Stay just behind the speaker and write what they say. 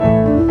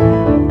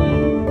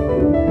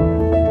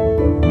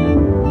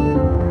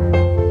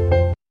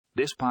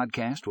This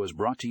podcast was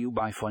brought to you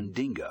by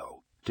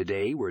Fundingo.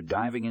 Today, we're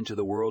diving into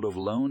the world of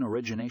loan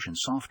origination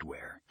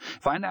software.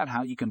 Find out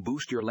how you can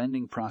boost your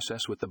lending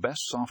process with the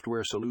best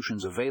software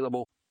solutions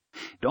available.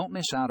 Don't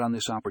miss out on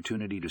this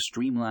opportunity to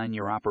streamline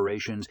your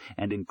operations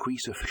and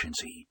increase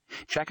efficiency.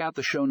 Check out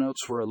the show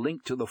notes for a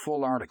link to the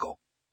full article.